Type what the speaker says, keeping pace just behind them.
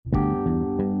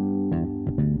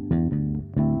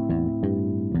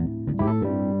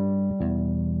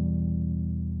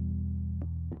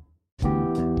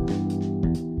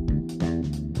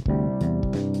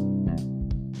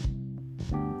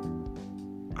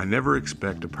I never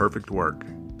expect a perfect work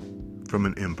from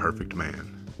an imperfect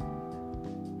man.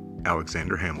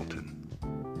 Alexander Hamilton.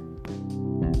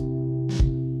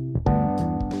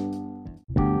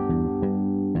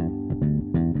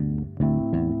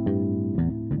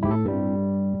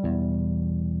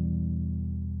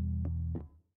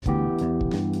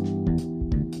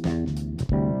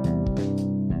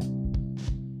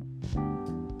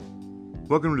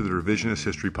 Welcome to the Revisionist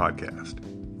History Podcast,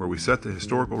 where we set the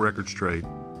historical record straight,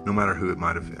 no matter who it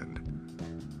might offend.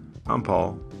 I'm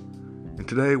Paul, and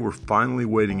today we're finally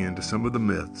wading into some of the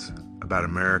myths about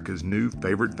America's new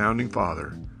favorite founding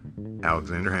father,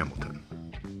 Alexander Hamilton.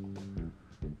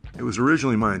 It was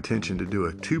originally my intention to do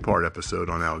a two-part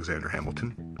episode on Alexander Hamilton,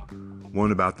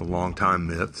 one about the longtime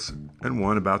myths, and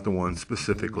one about the one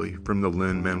specifically from the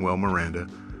Lin-Manuel Miranda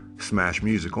smash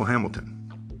musical Hamilton.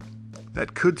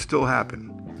 That could still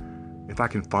happen if I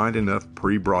can find enough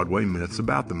pre-Broadway myths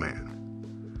about the man.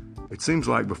 It seems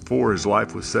like before his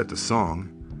life was set to song,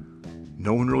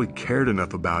 no one really cared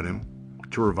enough about him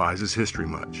to revise his history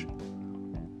much.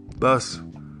 Thus,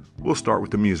 we'll start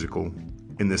with the musical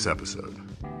in this episode.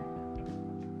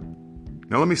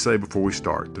 Now let me say before we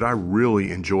start that I really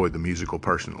enjoyed the musical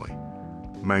personally,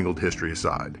 mangled history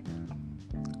aside,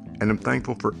 and I'm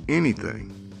thankful for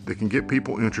anything that can get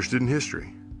people interested in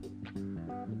history.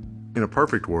 In a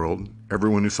perfect world,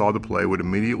 everyone who saw the play would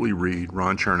immediately read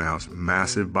Ron Chernow's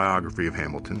massive biography of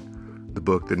Hamilton, the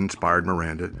book that inspired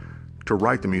Miranda to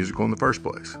write the musical in the first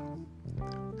place.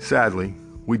 Sadly,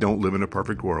 we don't live in a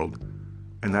perfect world,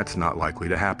 and that's not likely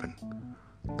to happen.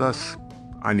 Thus,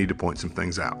 I need to point some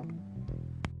things out.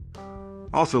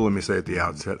 Also, let me say at the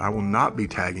outset, I will not be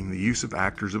tagging the use of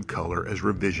actors of color as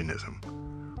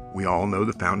revisionism. We all know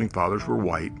the Founding Fathers were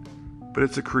white, but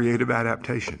it's a creative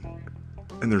adaptation.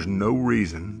 And there's no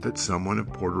reason that someone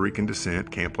of Puerto Rican descent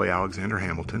can't play Alexander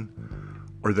Hamilton,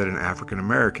 or that an African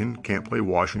American can't play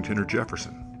Washington or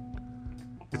Jefferson.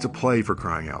 It's a play, for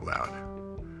crying out loud.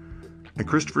 And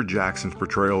Christopher Jackson's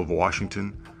portrayal of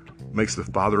Washington makes the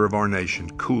father of our nation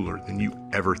cooler than you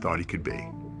ever thought he could be.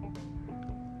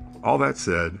 All that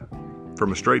said,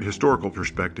 from a straight historical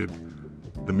perspective,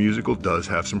 the musical does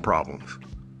have some problems.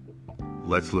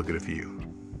 Let's look at a few.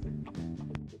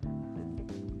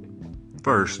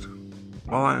 First,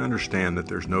 while I understand that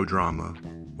there's no drama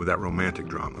without romantic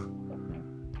drama,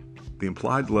 the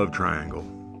implied love triangle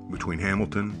between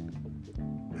Hamilton,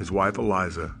 his wife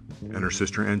Eliza, and her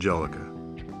sister Angelica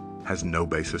has no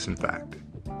basis in fact.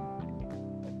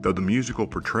 Though the musical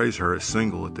portrays her as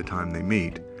single at the time they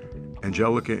meet,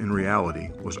 Angelica in reality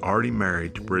was already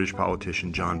married to British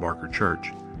politician John Barker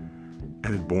Church and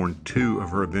had borne 2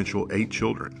 of her eventual 8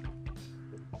 children.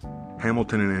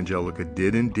 Hamilton and Angelica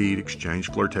did indeed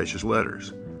exchange flirtatious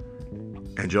letters.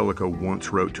 Angelica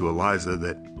once wrote to Eliza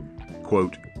that,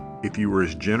 quote, "If you were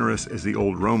as generous as the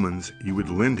old Romans, you would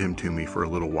lend him to me for a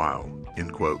little while,"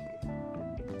 end quote.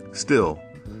 Still,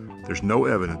 there's no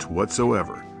evidence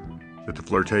whatsoever that the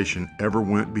flirtation ever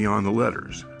went beyond the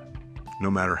letters,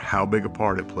 no matter how big a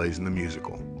part it plays in the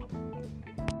musical.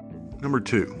 Number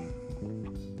 2.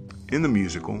 In the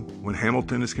musical, when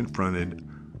Hamilton is confronted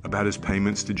about his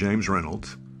payments to James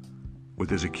Reynolds,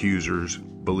 with his accusers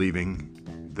believing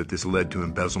that this led to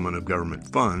embezzlement of government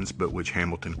funds, but which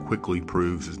Hamilton quickly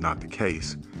proves is not the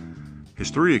case.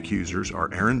 His 3 accusers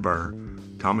are Aaron Burr,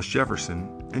 Thomas Jefferson,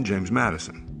 and James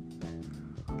Madison.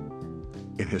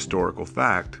 In historical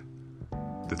fact,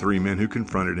 the 3 men who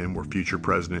confronted him were future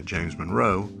President James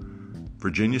Monroe,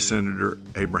 Virginia Senator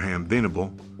Abraham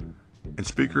Venable, and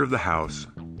Speaker of the House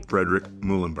Frederick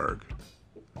Muhlenberg.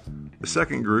 The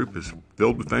second group is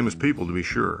filled with famous people, to be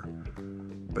sure,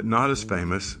 but not as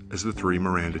famous as the 3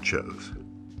 Miranda chose.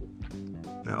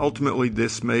 Now, ultimately,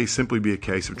 this may simply be a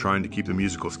case of trying to keep the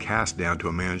musical's cast down to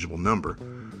a manageable number,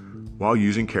 while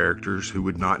using characters who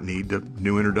would not need a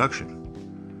new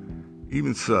introduction.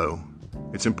 Even so,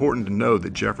 it's important to know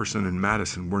that Jefferson and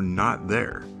Madison were not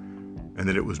there, and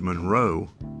that it was Monroe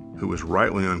who was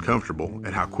rightly uncomfortable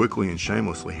at how quickly and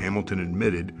shamelessly Hamilton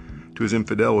admitted to his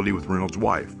infidelity with Reynolds'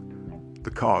 wife,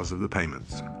 the cause of the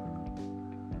payments.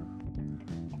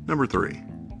 Number 3.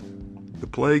 The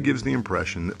play gives the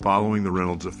impression that following the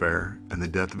Reynolds affair and the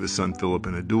death of his son Philip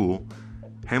in a duel,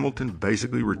 Hamilton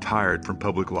basically retired from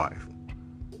public life,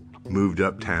 moved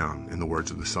uptown, in the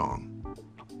words of the song.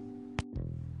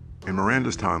 In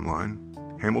Miranda's timeline,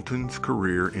 Hamilton's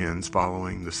career ends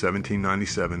following the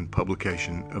 1797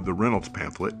 publication of the Reynolds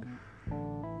pamphlet,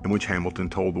 in which Hamilton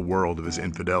told the world of his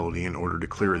infidelity in order to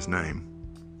clear his name.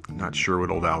 Not sure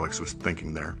what old Alex was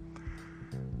thinking there.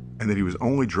 And that he was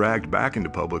only dragged back into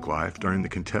public life during the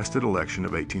contested election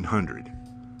of 1800.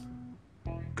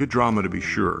 Good drama to be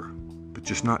sure, but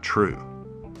just not true.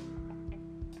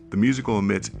 The musical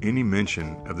omits any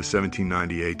mention of the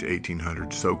 1798 to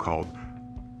 1800 so-called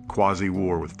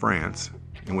quasi-war with France,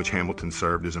 in which Hamilton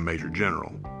served as a major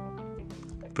general.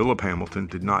 Philip Hamilton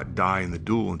did not die in the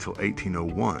duel until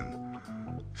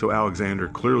 1801, so Alexander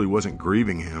clearly wasn't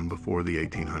grieving him before the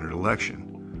 1800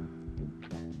 election.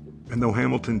 And though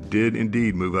Hamilton did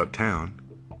indeed move uptown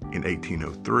in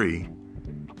 1803,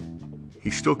 he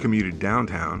still commuted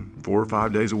downtown 4 or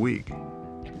 5 days a week.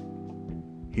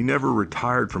 He never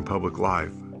retired from public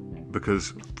life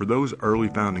because for those early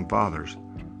founding fathers,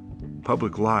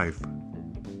 public life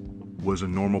was a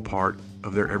normal part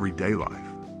of their everyday life.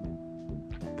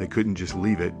 They couldn't just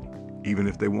leave it even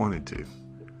if they wanted to.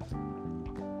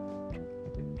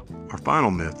 Our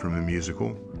final myth from the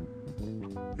musical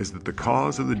is that the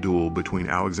cause of the duel between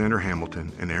Alexander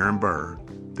Hamilton and Aaron Burr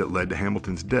that led to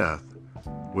Hamilton's death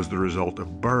was the result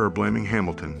of Burr blaming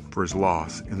Hamilton for his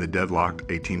loss in the deadlocked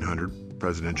 1800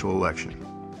 presidential election.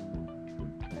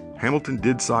 Hamilton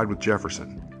did side with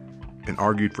Jefferson and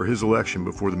argued for his election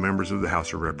before the members of the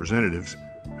House of Representatives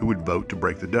who would vote to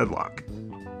break the deadlock.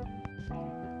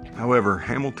 However,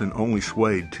 Hamilton only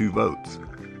swayed 2 votes,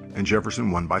 and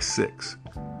Jefferson won by 6.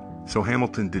 So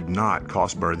Hamilton did not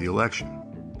cost Burr the election,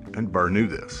 and Burr knew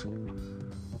this.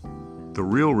 The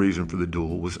real reason for the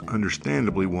duel was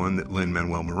understandably one that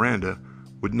Lin-Manuel Miranda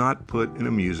would not put in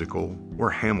a musical where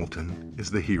Hamilton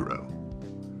is the hero.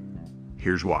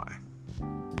 Here's why.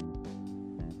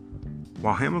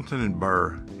 While Hamilton and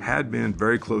Burr had been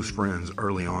very close friends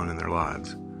early on in their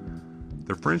lives,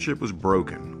 their friendship was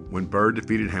broken when Burr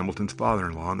defeated Hamilton's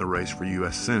father-in-law in the race for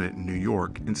U.S. Senate in New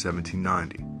York in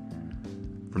 1790.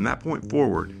 From that point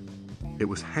forward, it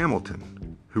was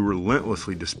Hamilton who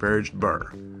relentlessly disparaged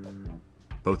Burr,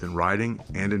 both in writing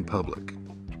and in public.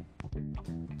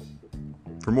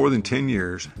 For more than 10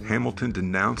 years, Hamilton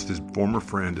denounced his former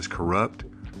friend as corrupt,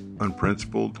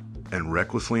 unprincipled, and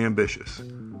recklessly ambitious,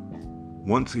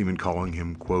 once even calling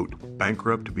him, quote,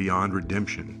 bankrupt beyond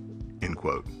redemption, end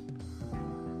quote.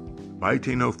 By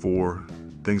 1804,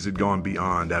 things had gone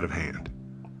beyond out of hand.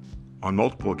 On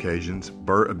multiple occasions,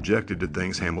 Burr objected to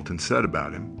things Hamilton said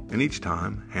about him, and each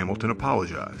time, Hamilton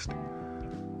apologized.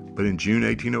 But in June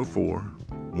 1804,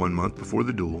 1 month before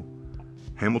the duel,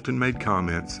 Hamilton made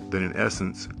comments that in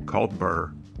essence called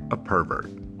Burr a pervert.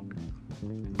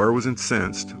 Burr was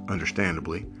incensed,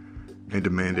 understandably, and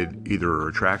demanded either a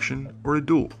retraction or a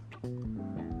duel.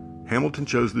 Hamilton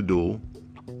chose the duel,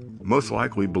 most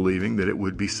likely believing that it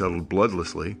would be settled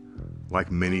bloodlessly,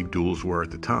 like many duels were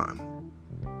at the time.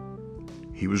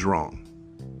 He was wrong,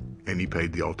 and he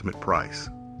paid the ultimate price.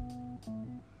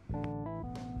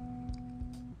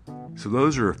 So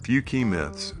those are a few key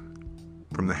myths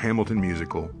from the Hamilton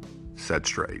musical, set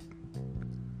straight.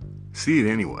 See it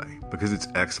anyway, because it's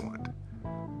excellent.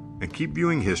 And keep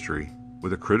viewing history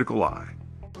with a critical eye.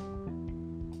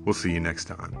 We'll see you next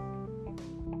time.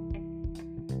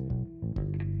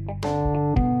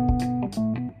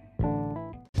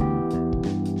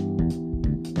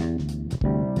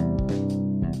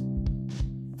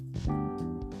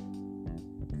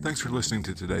 Thanks for listening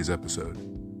to today's episode.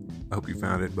 I hope you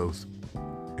found it both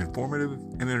informative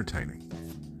and entertaining.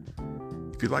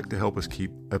 If you'd like to help us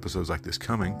keep episodes like this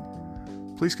coming,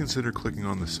 please consider clicking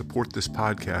on the Support This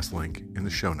Podcast link in the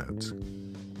show notes.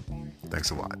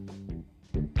 Thanks a lot.